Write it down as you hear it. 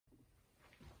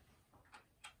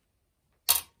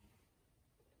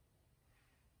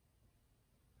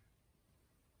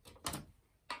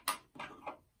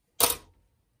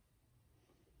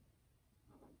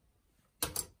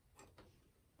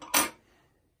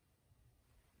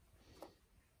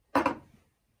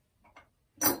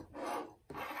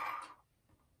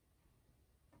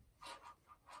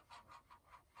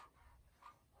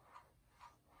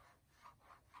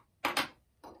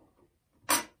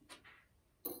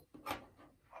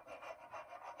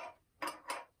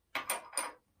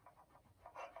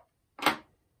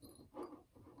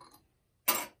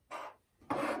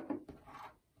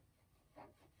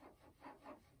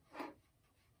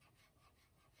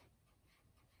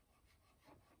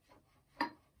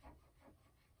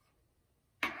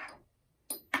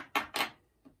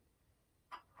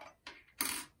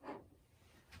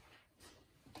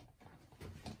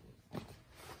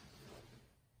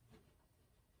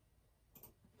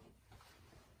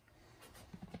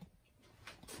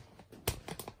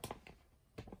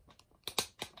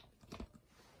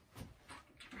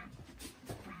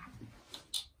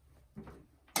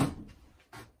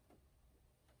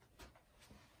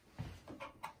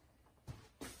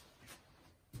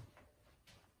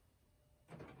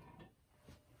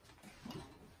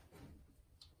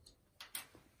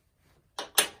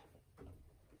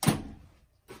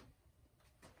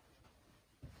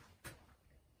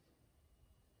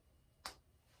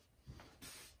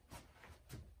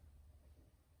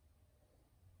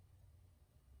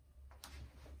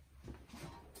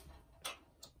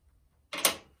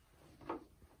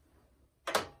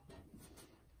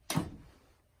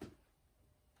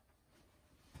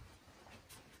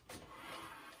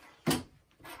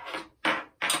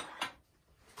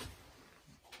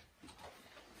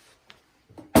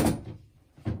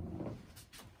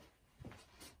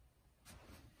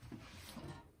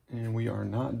are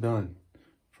not done.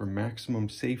 For maximum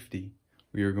safety,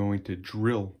 we are going to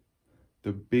drill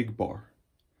the big bar.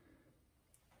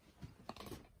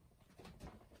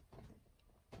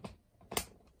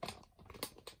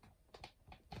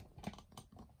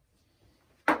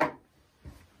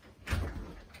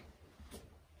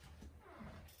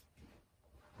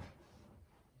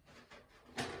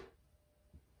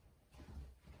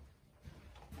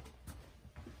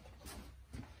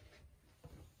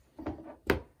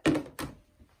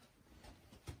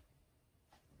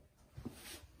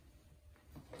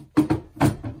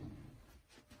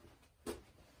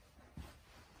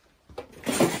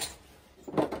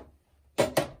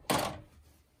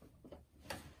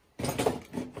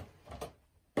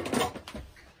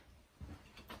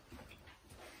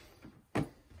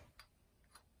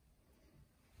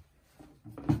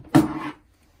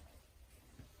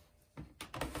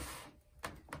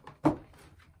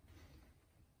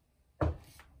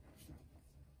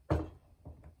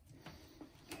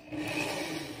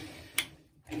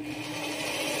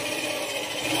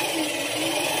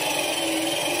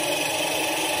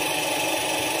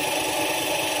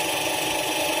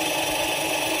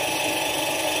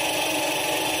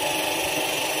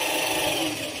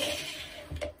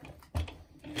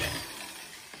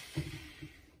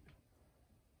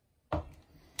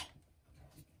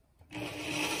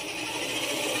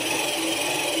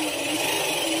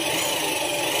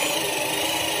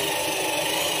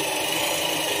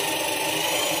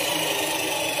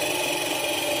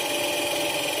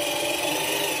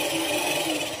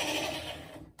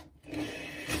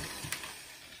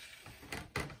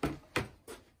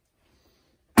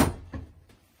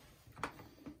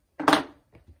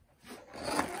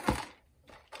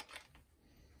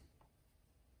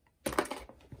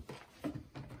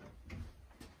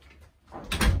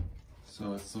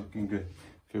 So it's looking good.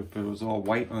 If it was all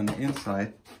white on the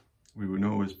inside, we would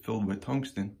know it was filled with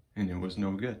tungsten and it was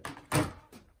no good.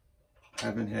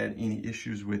 Haven't had any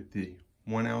issues with the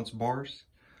 1 ounce bars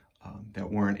that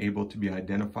weren't able to be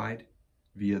identified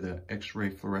via the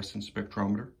X-ray fluorescence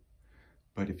spectrometer.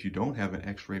 But if you don't have an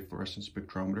X-ray fluorescence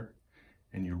spectrometer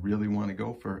and you really want to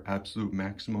go for absolute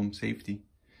maximum safety,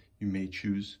 you may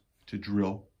choose to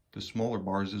drill the smaller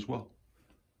bars as well.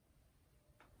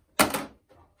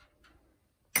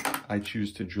 I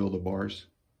choose to drill the bars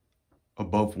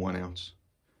above 1 ounce.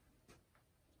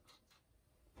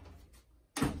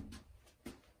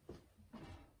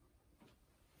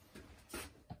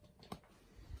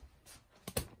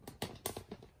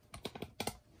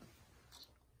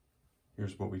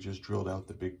 Here's what we just drilled out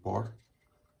the big bar.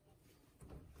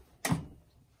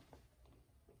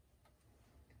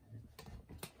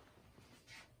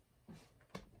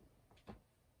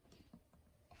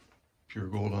 Pure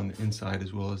gold on the inside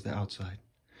as well as the outside.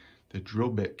 The drill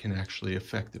bit can actually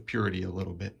affect the purity a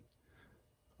little bit.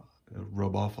 It'll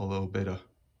rub off a little bit of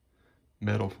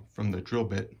metal from the drill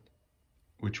bit,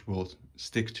 which will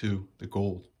stick to the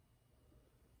gold.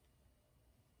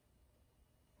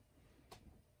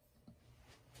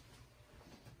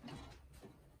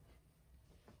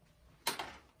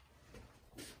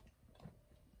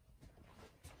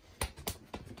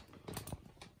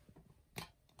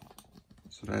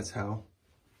 So that's how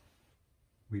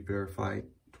we verify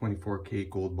 24K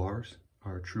gold bars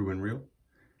are true and real.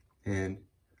 And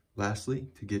lastly,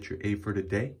 to get your A for the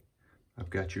day,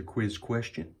 I've got your quiz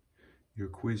question. Your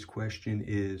quiz question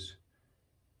is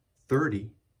 30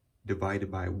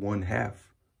 divided by 1/2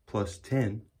 plus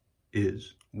 10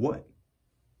 is what?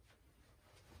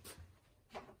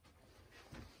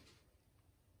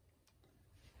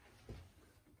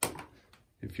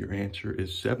 If your answer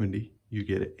is 70, you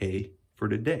get an A for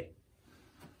the day.